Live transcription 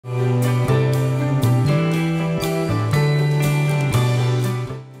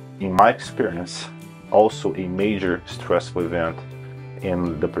my experience, also a major stressful event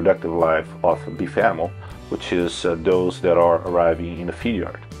in the productive life of a beef animal, which is those that are arriving in the feed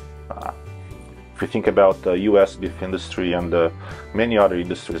yard. If you think about the US beef industry and many other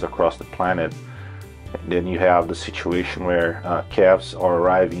industries across the planet, then you have the situation where calves are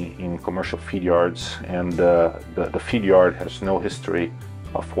arriving in commercial feed yards, and the feed yard has no history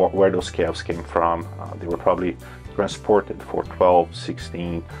of where those calves came from. They were probably transported for 12,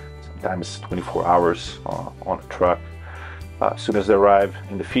 16, sometimes 24 hours on a truck. As soon as they arrive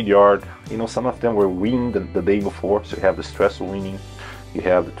in the feed yard, you know, some of them were weaned the day before, so you have the stress of weaning, you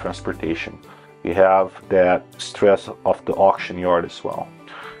have the transportation, you have that stress of the auction yard as well.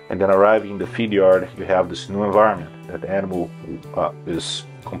 And then arriving in the feed yard, you have this new environment that the animal is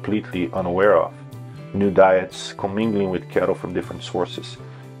completely unaware of. New diets, commingling with cattle from different sources.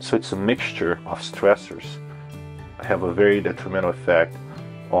 So it's a mixture of stressors that have a very detrimental effect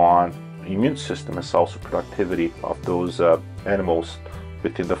on the immune system and also productivity of those animals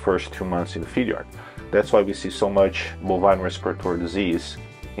within the first 2 months in the feed yard. That's why we see so much bovine respiratory disease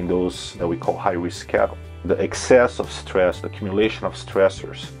in those that we call high-risk cattle. The excess of stress, the accumulation of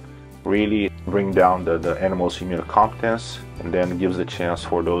stressors, really bring down the animal's immunocompetence, and then gives the chance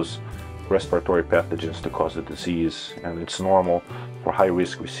for those respiratory pathogens to cause the disease. And it's normal for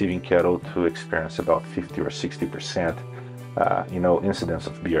high-risk receiving cattle to experience about 50 or 60% incidence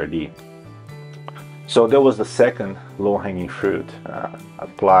of BRD. So that was the second low-hanging fruit.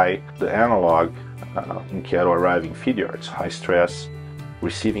 Apply the analog in cattle arriving feed yards, high stress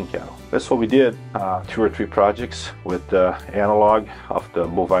receiving cattle. That's what we did. 2 or 3 projects with the analog of the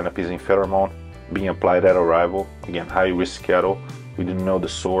bovine appeasing pheromone being applied at arrival. Again, high-risk cattle. We didn't know the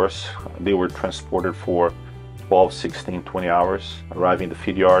source. They were transported for 12, 16, 20 hours, arriving in the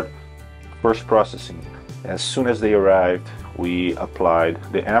feed yard. First processing. As soon as they arrived, we applied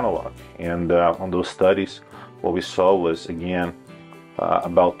the analog. And on those studies, what we saw was, again,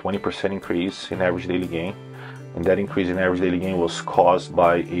 about 20% increase in average daily gain. And that increase in average daily gain was caused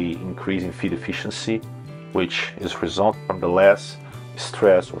by an increase in feed efficiency, which is a result from the less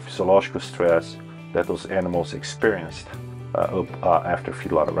stress or physiological stress that those animals experienced after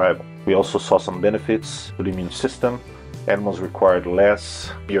feedlot arrival. We also saw some benefits to the immune system. Animals required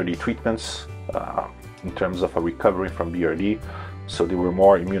less BRD treatments in terms of a recovery from BRD, so they were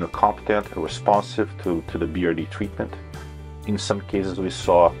more immunocompetent and responsive to the BRD treatment. In some cases, we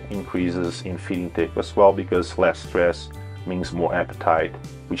saw increases in feed intake as well, because less stress means more appetite,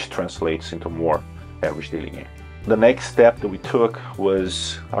 which translates into more average daily gain. The next step that we took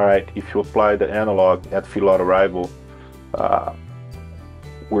was, all right, if you apply the analog at feedlot arrival,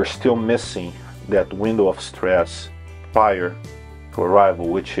 we're still missing that window of stress prior to arrival,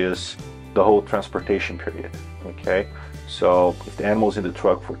 which is the whole transportation period. Okay, so if the animal's in the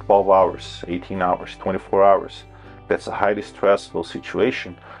truck for 12 hours, 18 hours, 24 hours, that's a highly stressful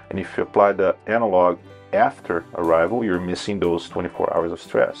situation. And if you apply the analog after arrival, you're missing those 24 hours of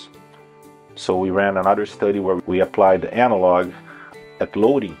stress. So we ran another study where we applied the analog at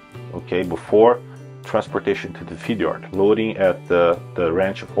loading, okay, before transportation to the feed yard, loading at the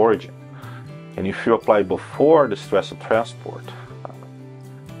ranch of origin. And if you apply before the stress of transport,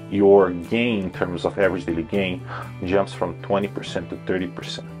 your gain in terms of average daily gain jumps from 20% to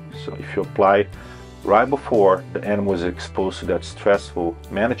 30%. So if you apply right before the animal is exposed to that stressful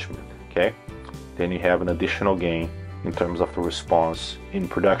management, okay, then you have an additional gain in terms of the response in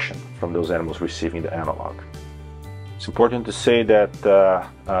production from those animals receiving the analog. It's important to say that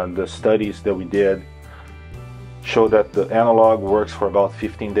the studies that we did show that the analog works for about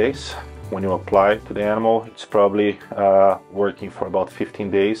 15 days. When you apply it to the animal, it's probably working for about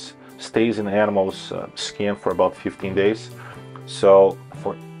 15 days, stays in the animal's skin for about 15 days. So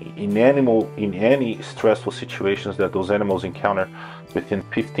in any stressful situations that those animals encounter, within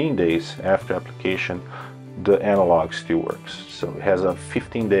 15 days after application, the analog still works. So it has a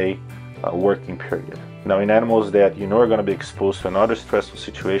 15-day working period. Now, in animals that you know are going to be exposed to another stressful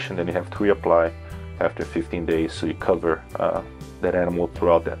situation, then you have to reapply after 15 days, so you cover that animal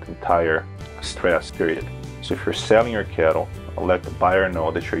throughout that entire stress period. So if you're selling your cattle, let the buyer know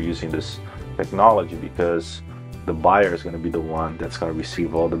that you're using this technology, because the buyer is going to be the one that's going to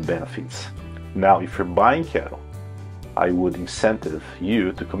receive all the benefits. Now, if you're buying cattle, I would incentive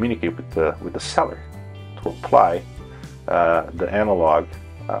you to communicate with the seller to apply the analog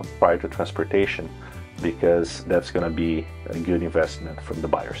prior to transportation, because that's going to be a good investment from the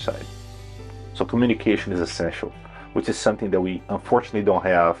buyer side. So communication is essential, which is something that we unfortunately don't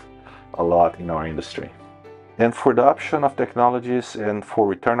have a lot in our industry. And for the adoption of technologies and for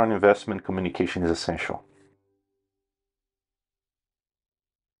return on investment, communication is essential.